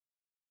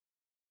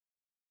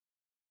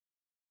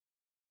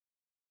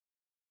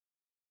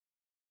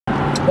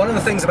One of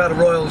the things about a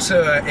royal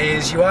tour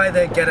is you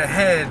either get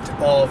ahead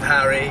of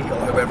Harry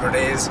or whoever it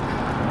is,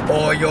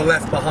 or you're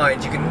left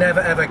behind. You can never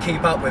ever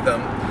keep up with them.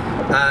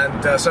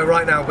 And so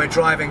right now we're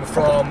driving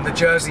from the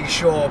Jersey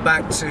Shore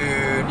back to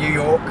New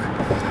York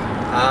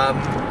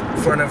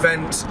for an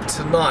event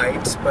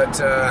tonight, but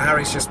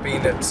Harry's just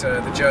been at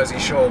the Jersey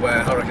Shore where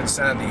Hurricane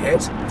Sandy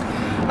hit.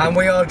 And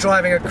we are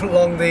driving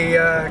along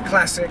the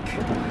classic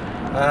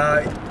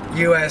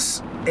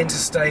US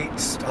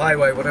interstate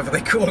highway, whatever they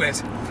call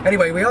it.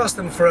 Anyway, we asked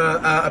them for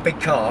a big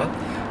car,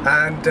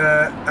 and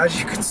as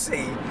you can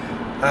see,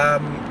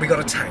 we got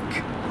a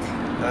tank.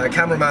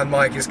 Cameraman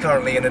Mike is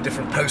currently in a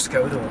different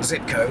postcode or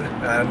zip code,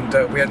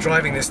 and we are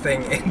driving this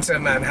thing into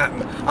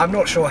Manhattan. I'm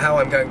not sure how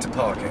I'm going to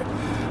park it,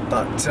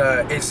 but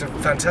it's a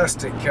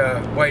fantastic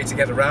way to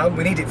get around.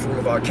 We need it for all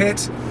of our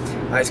kit.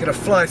 It's going to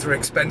fly through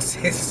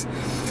expenses.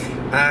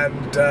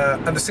 And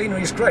the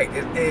scenery is great.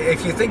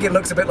 If you think it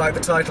looks a bit like the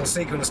title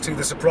sequence to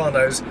The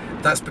Sopranos,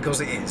 that's because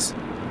it is.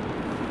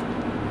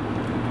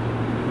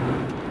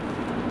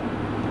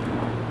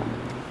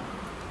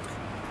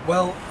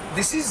 Well,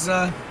 this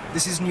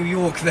is New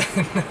York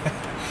then.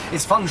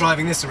 It's fun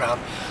driving this around.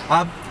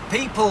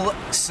 People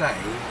say,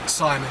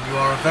 Simon, you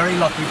are a very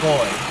lucky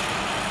boy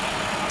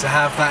to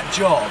have that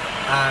job,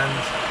 and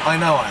I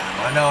know I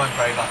am. I know I'm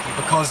very lucky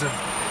because of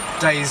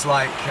days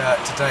like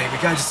today. We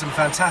go to some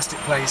fantastic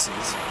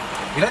places.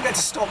 You don't get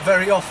to stop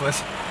very often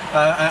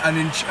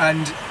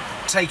and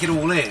take it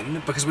all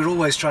in, because we're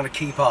always trying to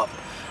keep up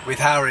with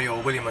Harry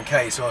or William and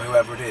Kate or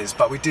whoever it is,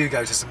 but we do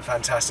go to some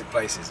fantastic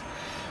places.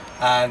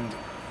 And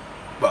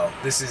well,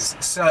 this is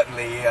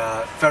certainly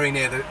very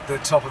near the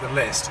top of the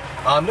list.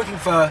 I'm looking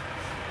for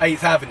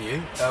 8th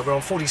Avenue. We're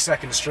on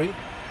 42nd Street.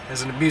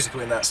 There's a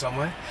musical in that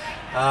somewhere.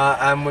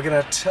 And we're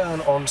going to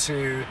turn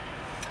onto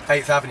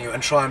 8th Avenue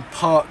and try and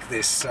park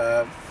this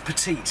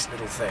petite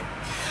little thing.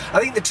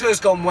 I think the tour's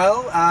gone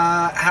well.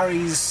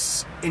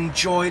 Harry's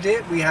enjoyed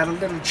it. We had a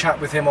little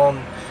chat with him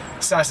on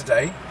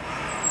Saturday,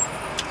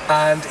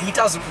 and he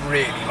doesn't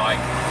really like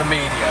the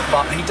media,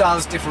 but he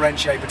does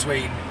differentiate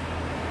between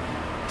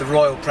the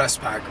royal press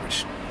pack,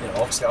 which, you know,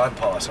 obviously I'm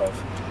part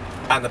of,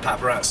 and the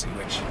paparazzi,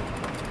 which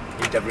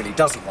he really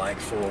doesn't like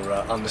for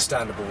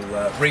understandable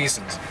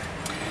reasons.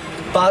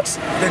 But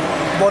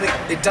what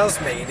it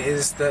does mean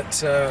is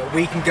that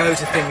we can go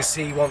to things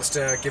he wants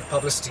to give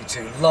publicity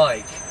to,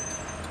 like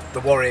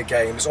the Warrior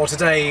Games, or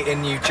today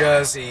in New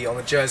Jersey, on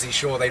the Jersey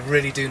Shore. They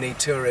really do need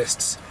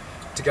tourists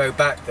to go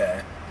back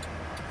there.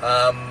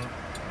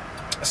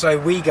 So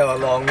we go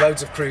along,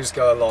 loads of crews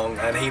go along,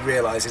 and he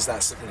realises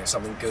that's, you know,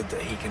 something good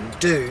that he can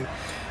do,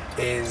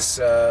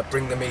 is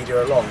bring the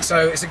media along.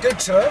 So it's a good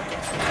tour.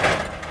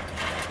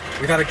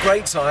 We've had a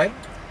great time.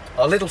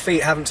 Our little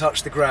feet haven't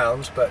touched the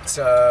ground, but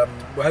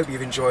we hope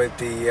you've enjoyed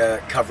the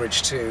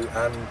coverage too.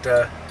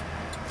 And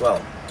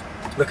well,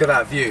 look at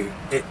that view.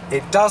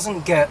 It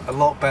doesn't get a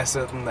lot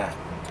better than that.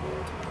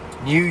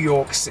 New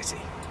York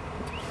City.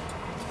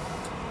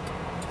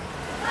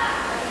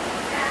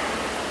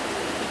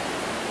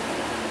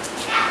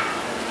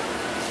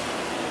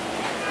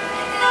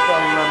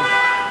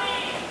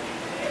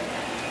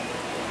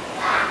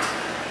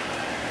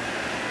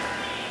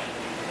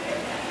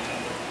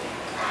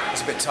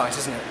 It's a bit tight,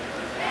 isn't it?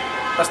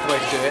 That's the way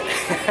to do it.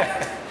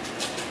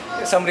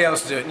 Get somebody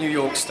else to do it, New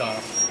York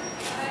style.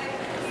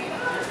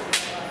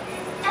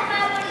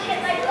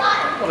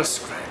 What a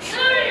scratch.